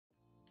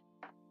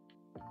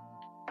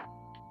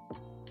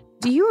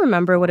Do you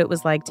remember what it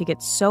was like to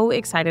get so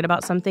excited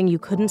about something you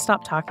couldn't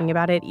stop talking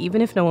about it,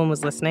 even if no one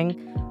was listening?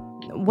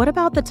 What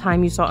about the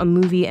time you saw a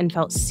movie and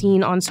felt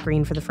seen on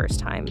screen for the first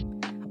time?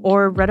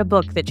 Or read a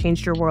book that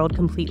changed your world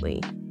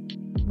completely?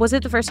 Was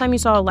it the first time you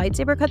saw a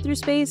lightsaber cut through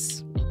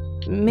space?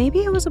 Maybe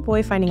it was a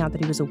boy finding out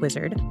that he was a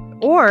wizard.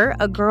 Or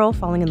a girl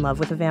falling in love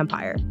with a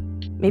vampire.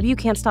 Maybe you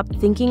can't stop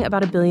thinking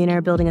about a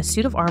billionaire building a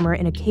suit of armor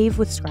in a cave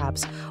with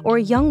scraps, or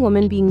a young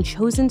woman being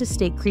chosen to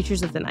stake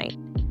creatures of the night.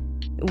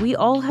 We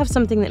all have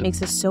something that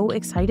makes us so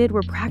excited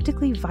we're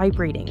practically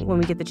vibrating when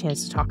we get the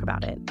chance to talk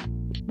about it.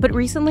 But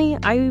recently,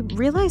 I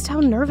realized how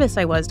nervous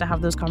I was to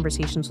have those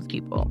conversations with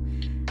people.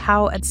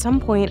 How at some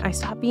point I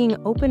stopped being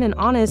open and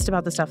honest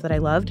about the stuff that I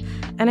loved,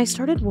 and I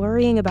started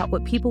worrying about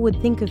what people would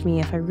think of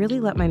me if I really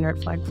let my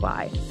nerd flag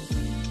fly.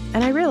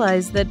 And I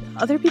realized that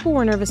other people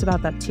were nervous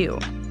about that too.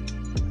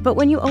 But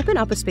when you open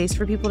up a space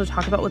for people to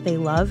talk about what they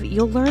love,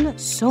 you'll learn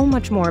so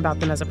much more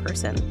about them as a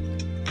person.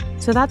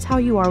 So that's how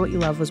You Are What You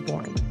Love was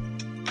born.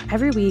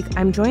 Every week,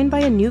 I'm joined by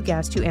a new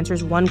guest who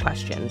answers one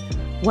question: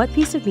 what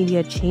piece of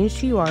media changed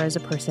who you are as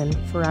a person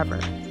forever?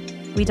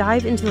 We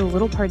dive into the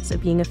little parts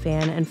of being a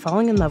fan and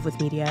falling in love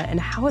with media and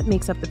how it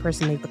makes up the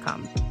person they've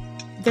become.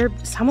 They're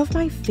some of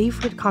my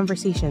favorite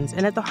conversations,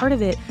 and at the heart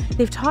of it,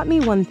 they've taught me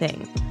one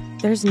thing: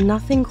 there's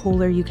nothing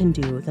cooler you can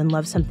do than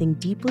love something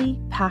deeply,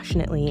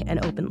 passionately,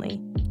 and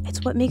openly. It's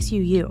what makes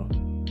you you.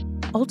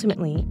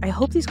 Ultimately, I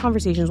hope these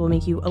conversations will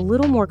make you a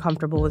little more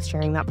comfortable with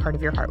sharing that part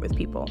of your heart with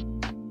people.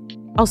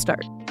 I'll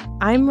start.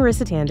 I'm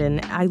Marissa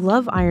Tandon. I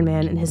love Iron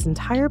Man and his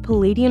entire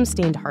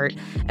palladium-stained heart,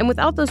 and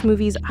without those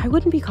movies, I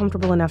wouldn't be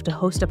comfortable enough to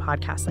host a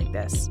podcast like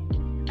this.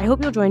 I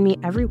hope you'll join me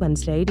every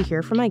Wednesday to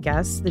hear from my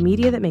guests, the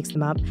media that makes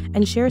them up,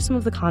 and share some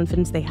of the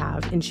confidence they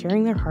have in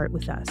sharing their heart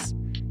with us.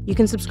 You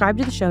can subscribe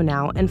to the show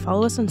now and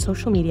follow us on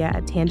social media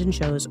at Tandon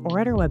Shows or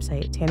at our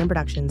website,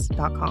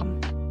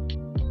 tandonproductions.com.